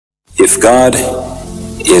If God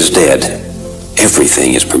is dead,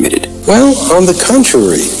 everything is permitted. Well, on the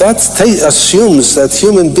contrary, that assumes that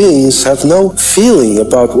human beings have no feeling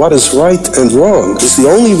about what is right and wrong. Is the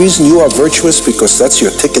only reason you are virtuous because that's your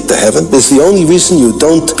ticket to heaven? Is the only reason you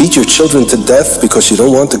don't beat your children to death because you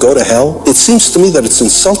don't want to go to hell? It seems to me that it's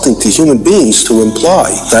insulting to human beings to imply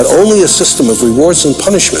that only a system of rewards and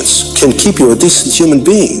punishments can keep you a decent human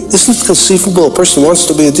being. Isn't it conceivable a person wants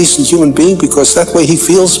to be a decent human being because that way he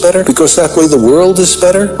feels better, because that way the world is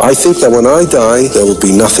better? I think that when I die, there will be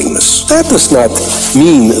nothingness. That does not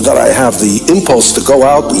mean that I have the impulse to go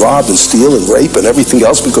out and rob and steal and rape and everything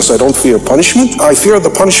else because I don't fear punishment. I fear the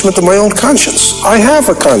punishment of my own conscience. I have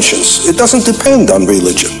a conscience. It doesn't depend on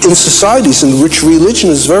religion. In societies in which religion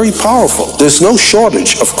is very powerful, there's no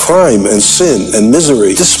shortage of crime and sin and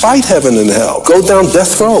misery, despite heaven and hell. Go down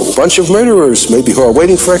death row, a bunch of murderers maybe who are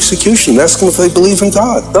waiting for execution, ask them if they believe in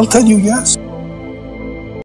God. They'll tell you yes.